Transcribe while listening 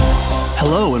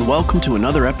Hello and welcome to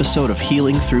another episode of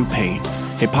Healing Through Pain,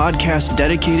 a podcast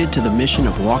dedicated to the mission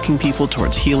of walking people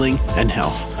towards healing and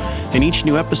health. In each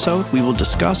new episode, we will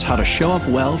discuss how to show up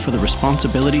well for the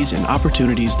responsibilities and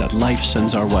opportunities that life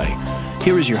sends our way.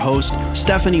 Here is your host,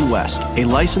 Stephanie West, a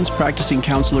licensed practicing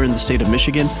counselor in the state of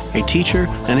Michigan, a teacher,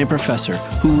 and a professor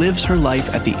who lives her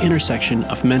life at the intersection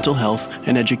of mental health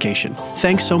and education.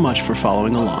 Thanks so much for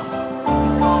following along.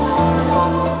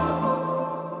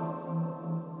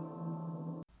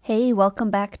 Hey, welcome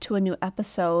back to a new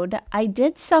episode. I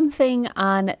did something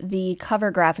on the cover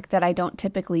graphic that I don't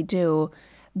typically do.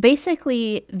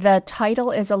 Basically, the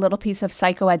title is a little piece of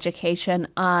psychoeducation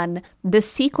on the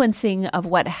sequencing of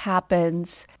what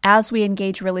happens as we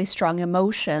engage really strong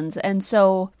emotions. And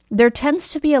so there tends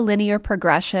to be a linear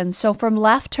progression. So from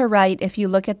left to right, if you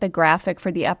look at the graphic for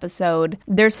the episode,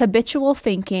 there's habitual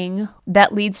thinking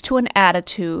that leads to an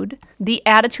attitude. The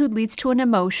attitude leads to an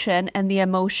emotion, and the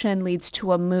emotion leads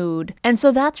to a mood. And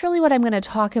so that's really what I'm going to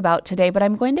talk about today. But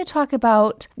I'm going to talk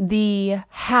about the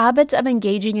habit of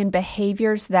engaging in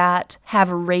behaviors that have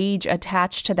rage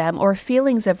attached to them or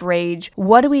feelings of rage.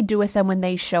 What do we do with them when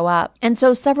they show up? And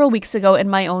so several weeks ago in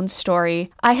my own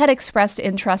story, I had expressed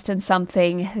interest in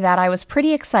something that I was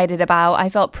pretty excited about. I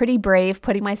felt pretty brave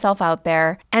putting myself out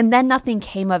there, and then nothing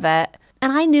came of it.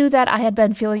 And I knew that I had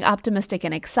been feeling optimistic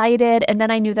and excited, and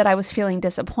then I knew that I was feeling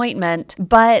disappointment,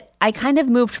 but I kind of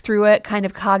moved through it kind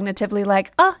of cognitively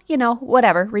like,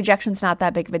 whatever, rejection's not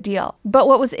that big of a deal. But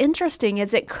what was interesting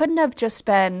is it couldn't have just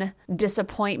been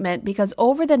disappointment, because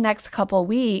over the next couple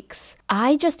weeks,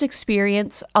 I just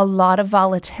experienced a lot of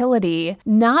volatility,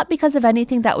 not because of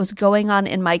anything that was going on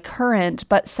in my current,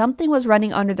 but something was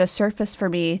running under the surface for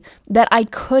me that I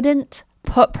couldn't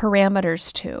put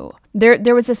parameters to.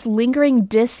 There was this lingering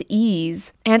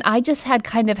dis-ease, and I just had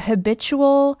kind of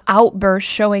habitual outbursts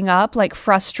showing up, like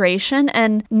frustration,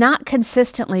 and not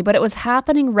consistently, but it was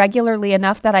happening regularly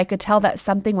enough that I could tell that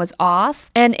something was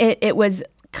off, and it was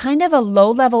kind of a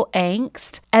low-level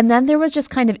angst, and then there was just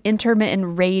kind of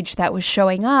intermittent rage that was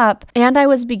showing up, and I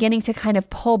was beginning to kind of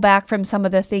pull back from some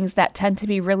of the things that tend to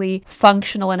be really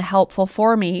functional and helpful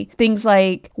for me, things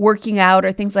like working out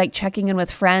or things like checking in with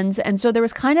friends, and so there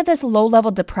was kind of this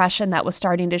low-level depression that was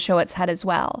starting to show its head as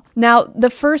well. Now, the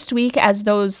first week as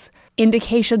those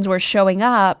indications were showing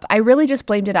up, I really just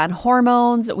blamed it on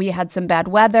hormones. We had some bad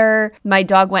weather. My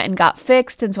dog went and got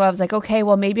fixed. And so I was like, okay,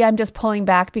 well, maybe I'm just pulling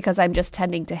back because I'm just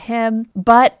tending to him.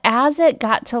 But as it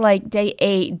got to like day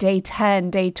 8, day 10,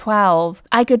 day 12,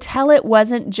 I could tell it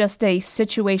wasn't just a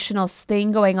situational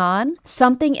thing going on.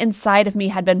 Something inside of me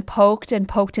had been poked and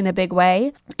poked in a big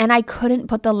way, and I couldn't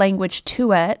put the language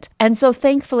to it. And so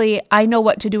thankfully, I know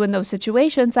what to do in those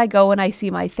situations. I go and I see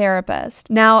my therapist.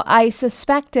 Now, I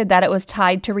suspected that it was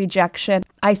tied to rejection.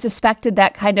 I suspected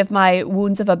that kind of my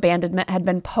wounds of abandonment had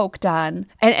been poked on.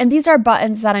 And these are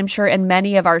buttons that I'm sure in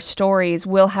many of our stories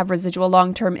will have residual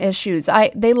long-term issues.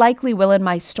 They likely will in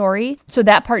my story, so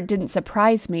that part didn't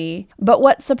surprise me. But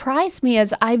what surprised me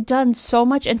is I've done so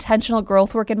much intentional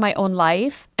growth work in my own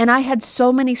life, and I had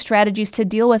so many strategies to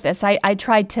deal with this. I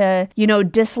tried to,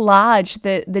 dislodge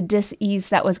the dis-ease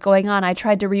that was going on. I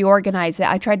tried to reorganize it.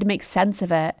 I tried to make sense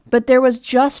of it. But there was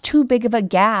just too big of a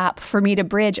gap for me to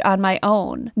bridge on my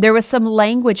own. There was some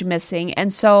language missing,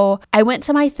 and so I went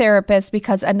to my therapist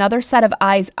because another set of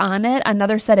eyes on it,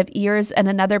 another set of ears, and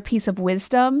another piece of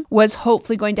wisdom was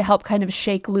hopefully going to help kind of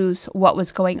shake loose what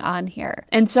was going on here.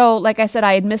 And so, like I said,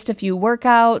 I had missed a few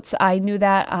workouts. I knew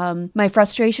that my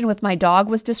frustration with my dog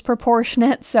was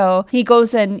disproportionate, so he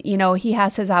goes and, he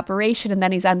has his operation, and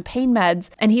then he's on pain meds,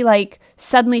 and he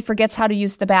suddenly forgets how to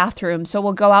use the bathroom. So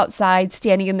we'll go outside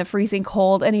standing in the freezing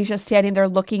cold, and he's just standing there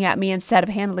looking at me instead of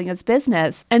handling his business.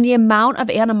 And the amount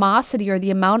of animosity or the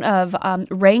amount of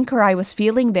rancor I was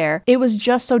feeling there, it was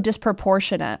just so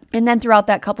disproportionate. And then throughout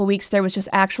that couple weeks, there was just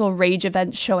actual rage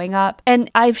events showing up. And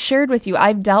I've shared with you,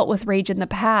 I've dealt with rage in the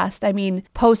past. I mean,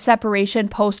 post-separation,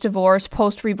 post-divorce,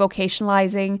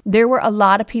 post-revocationalizing, there were a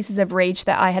lot of pieces of rage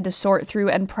that I had to sort through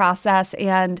and process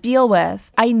and deal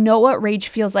with. I know what rage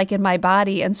feels like in my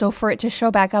body, and so for it to show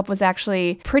back up was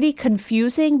actually pretty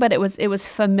confusing, but it was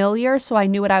familiar, so I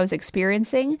knew what I was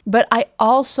experiencing. But I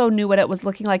also knew what it was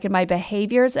looking like in my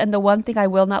behaviors, and the one thing I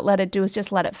will not let it do is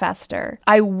just let it fester.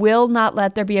 I will not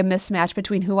let there be a mismatch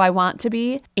between who I want to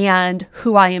be and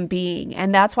who I am being,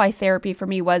 and that's why therapy for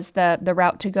me was the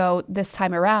route to go this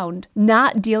time around.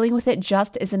 Not dealing with it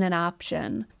just isn't an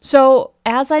option. So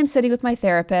as I'm sitting with my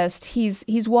therapist, he's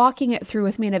walking it through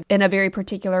with me in a very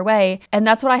particular way. And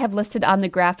that's what I have listed on the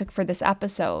graphic for this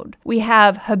episode. We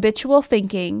have habitual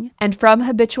thinking, and from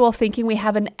habitual thinking, we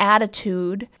have an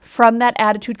attitude. From that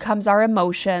attitude comes our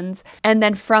emotions. And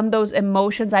then from those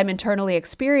emotions I'm internally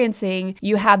experiencing,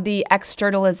 you have the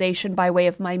externalization by way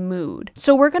of my mood.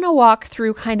 So we're going to walk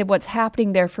through kind of what's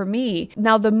happening there for me.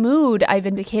 Now, the mood I've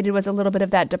indicated was a little bit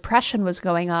of that depression was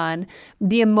going on.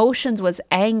 The emotions was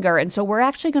anger. And so we're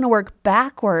actually going to work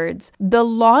backwards. The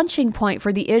launching point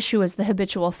for the issue is the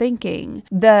habitual thinking.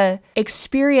 The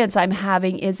experience I'm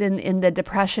having is in the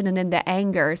depression and in the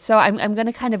anger. So I'm going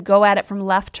to kind of go at it from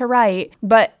left to right.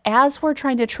 But as we're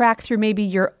trying to track through maybe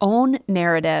your own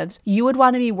narratives, you would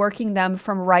want to be working them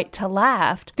from right to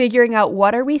left, figuring out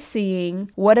what are we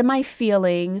seeing, what am I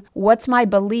feeling, what's my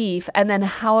belief, and then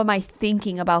how am I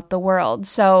thinking about the world.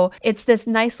 So it's this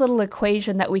nice little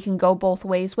equation that we can go both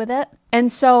ways with it.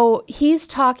 And so he's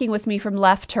talking with me from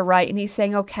left to right, and he's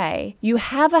saying, okay, you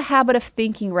have a habit of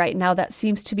thinking right now that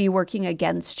seems to be working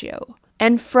against you.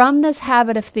 And from this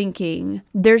habit of thinking,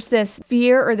 there's this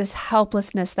fear or this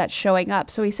helplessness that's showing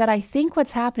up. So he said, I think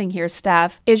what's happening here,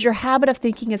 Steph, is your habit of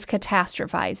thinking is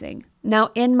catastrophizing.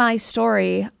 Now, in my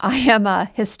story, I am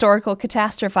a historical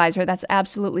catastrophizer. That's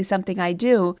absolutely something I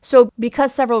do. So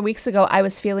because several weeks ago I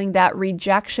was feeling that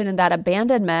rejection and that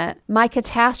abandonment, my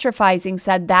catastrophizing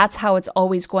said that's how it's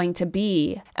always going to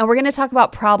be. And we're going to talk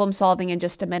about problem solving in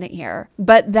just a minute here.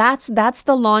 But that's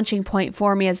the launching point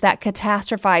for me, is that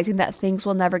catastrophizing that things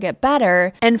will never get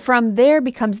better. And from there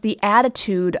becomes the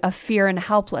attitude of fear and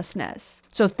helplessness.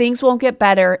 So things won't get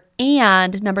better.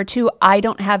 And number two, I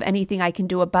don't have anything I can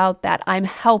do about that. I'm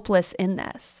helpless in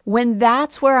this. When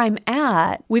that's where I'm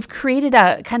at, we've created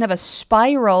a kind of a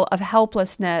spiral of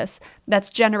helplessness that's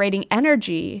generating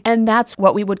energy. And that's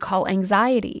what we would call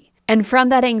anxiety. And from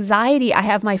that anxiety, I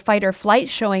have my fight or flight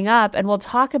showing up, and we'll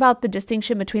talk about the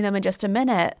distinction between them in just a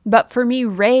minute. But for me,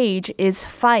 rage is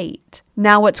fight.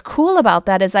 Now, what's cool about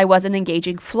that is I wasn't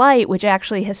engaging flight, which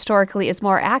actually historically is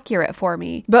more accurate for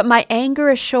me. But my anger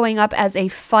is showing up as a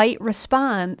fight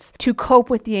response to cope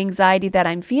with the anxiety that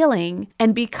I'm feeling.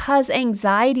 And because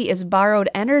anxiety is borrowed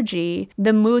energy,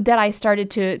 the mood that I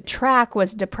started to track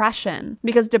was depression.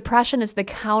 Because depression is the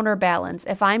counterbalance.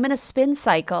 If I'm in a spin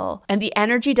cycle and the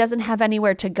energy doesn't have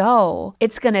anywhere to go,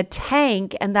 it's going to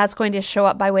tank, and that's going to show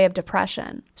up by way of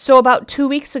depression. So about 2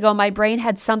 weeks ago, my brain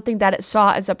had something that it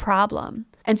saw as a problem.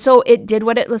 And so it did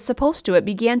what it was supposed to. It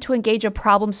began to engage a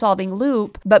problem-solving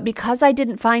loop, but because I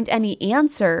didn't find any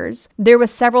answers, there were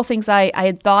several things I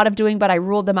had thought of doing, but I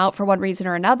ruled them out for one reason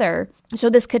or another. So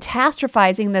this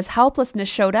catastrophizing, this helplessness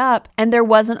showed up, and there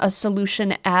wasn't a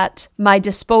solution at my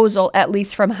disposal, at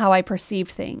least from how I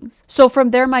perceived things. So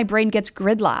from there, my brain gets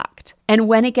gridlocked. And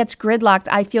when it gets gridlocked,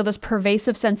 I feel this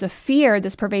pervasive sense of fear,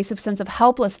 this pervasive sense of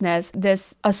helplessness,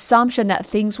 this assumption that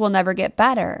things will never get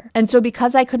better. And so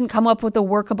because I couldn't come up with a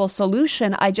workable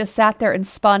solution, I just sat there and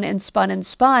spun and spun and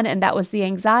spun, and that was the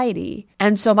anxiety.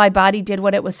 And so my body did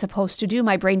what it was supposed to do.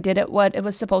 My brain did what it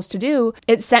was supposed to do.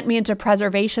 It sent me into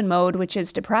preservation mode, which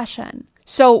is depression.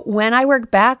 So when I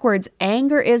work backwards,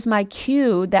 anger is my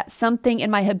cue that something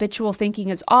in my habitual thinking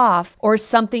is off, or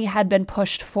something had been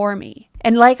pushed for me.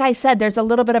 And like I said, there's a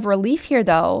little bit of relief here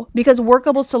though, because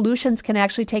workable solutions can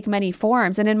actually take many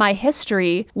forms. And in my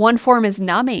history, one form is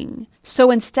numbing. So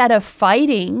instead of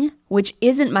fighting, which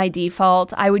isn't my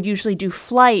default, I would usually do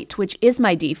flight, which is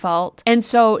my default. And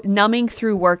so numbing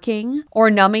through working,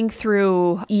 or numbing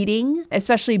through eating,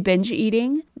 especially binge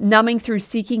eating, numbing through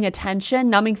seeking attention,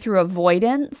 numbing through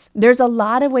avoidance. There's a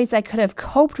lot of ways I could have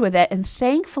coped with it. And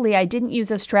thankfully, I didn't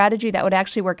use a strategy that would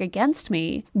actually work against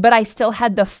me, but I still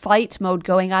had the fight mode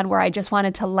going on where I just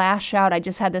wanted to lash out. I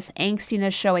just had this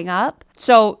angstiness showing up.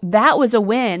 So that was a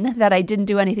win that I didn't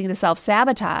do anything to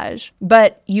self-sabotage,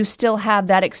 but you still have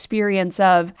that experience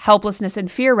of helplessness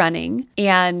and fear running,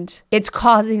 and it's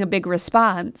causing a big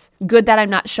response. Good that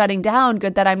I'm not shutting down,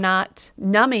 good that I'm not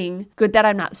numbing, good that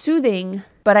I'm not soothing,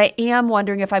 but I am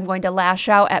wondering if I'm going to lash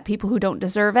out at people who don't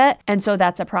deserve it, and so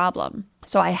that's a problem.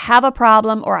 So I have a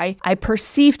problem, or I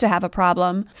perceive to have a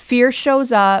problem. Fear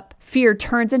shows up. Fear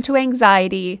turns into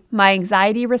anxiety. My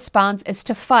anxiety response is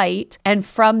to fight. And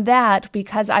from that,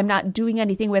 because I'm not doing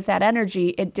anything with that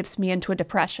energy, it dips me into a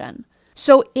depression.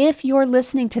 So if you're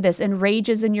listening to this and rage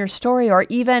is in your story, or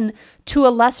even to a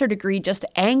lesser degree, just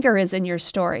anger is in your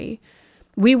story,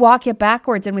 we walk it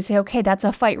backwards and we say, okay, that's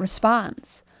a fight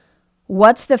response.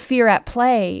 What's the fear at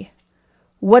play?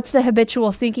 What's the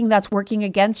habitual thinking that's working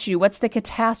against you? What's the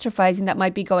catastrophizing that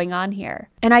might be going on here?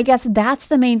 And I guess that's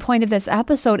the main point of this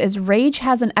episode, is rage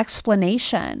has an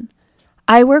explanation.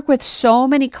 I work with so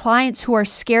many clients who are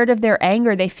scared of their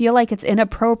anger. They feel like it's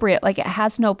inappropriate, like it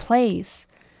has no place.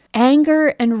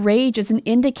 Anger and rage is an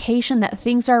indication that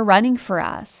things are running for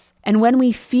us. And when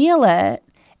we feel it,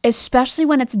 especially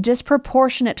when it's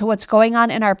disproportionate to what's going on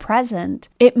in our present,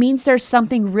 it means there's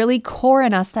something really core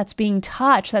in us that's being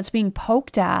touched, that's being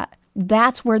poked at.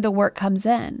 That's where the work comes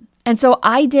in. And so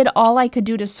I did all I could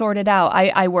do to sort it out.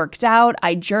 I worked out,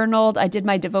 I journaled, I did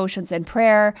my devotions and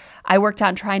prayer. I worked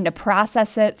on trying to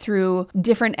process it through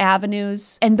different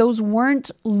avenues. And those weren't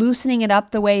loosening it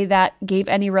up the way that gave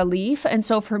any relief. And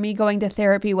so for me, going to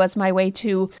therapy was my way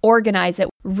to organize it.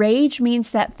 Rage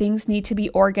means that things need to be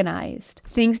organized.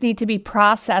 Things need to be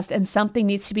processed and something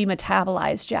needs to be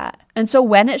metabolized yet. And so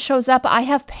when it shows up, I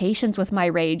have patience with my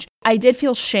rage. I did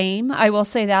feel shame. I will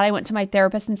say that. I went to my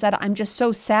therapist and said, I'm just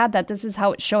so sad that this is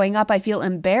how it's showing up. I feel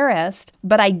embarrassed,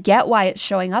 but I get why it's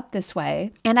showing up this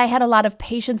way. And I had a lot of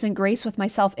patience and grace with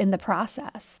myself in the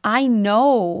process. I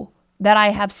know that I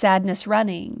have sadness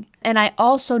running. And I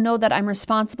also know that I'm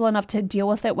responsible enough to deal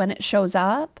with it when it shows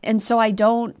up. And so I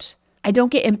don't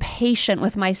get impatient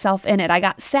with myself in it. I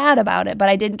got sad about it, but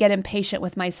I didn't get impatient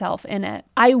with myself in it.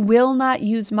 I will not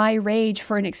use my rage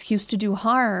for an excuse to do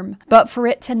harm, but for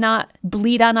it to not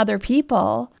bleed on other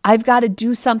people, I've got to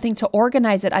do something to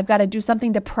organize it. I've got to do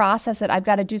something to process it. I've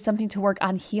got to do something to work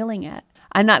on healing it.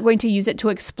 I'm not going to use it to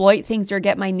exploit things or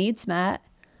get my needs met.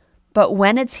 But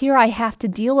when it's here, I have to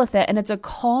deal with it. And it's a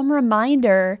calm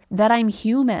reminder that I'm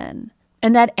human.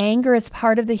 And that anger is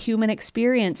part of the human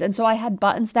experience. And so I had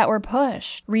buttons that were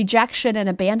pushed, rejection and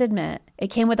abandonment. It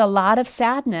came with a lot of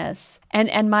sadness.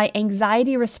 And my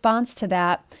anxiety response to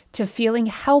that, to feeling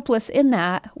helpless in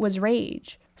that, was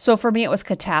rage. So for me, it was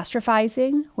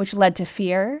catastrophizing, which led to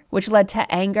fear, which led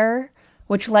to anger,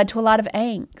 which led to a lot of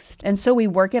angst. And so we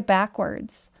work it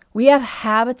backwards. We have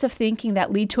habits of thinking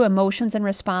that lead to emotions and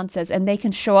responses, and they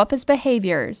can show up as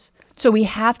behaviors. So we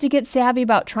have to get savvy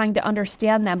about trying to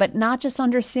understand them, but not just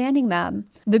understanding them.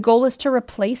 The goal is to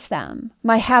replace them.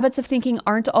 My habits of thinking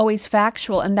aren't always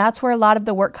factual, and that's where a lot of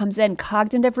the work comes in.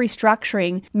 Cognitive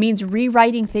restructuring means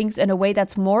rewriting things in a way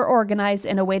that's more organized,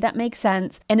 in a way that makes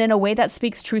sense, and in a way that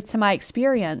speaks truth to my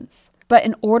experience. But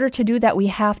in order to do that, we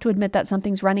have to admit that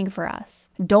something's running for us.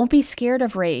 Don't be scared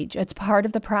of rage. It's part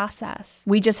of the process.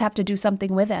 We just have to do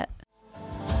something with it.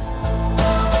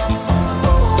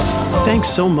 Thanks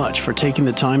so much for taking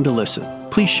the time to listen.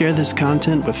 Please share this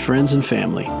content with friends and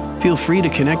family. Feel free to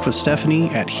connect with Stephanie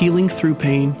at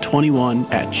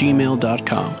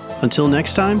healingthroughpain21@gmail.com. Until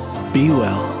next time, be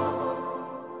well.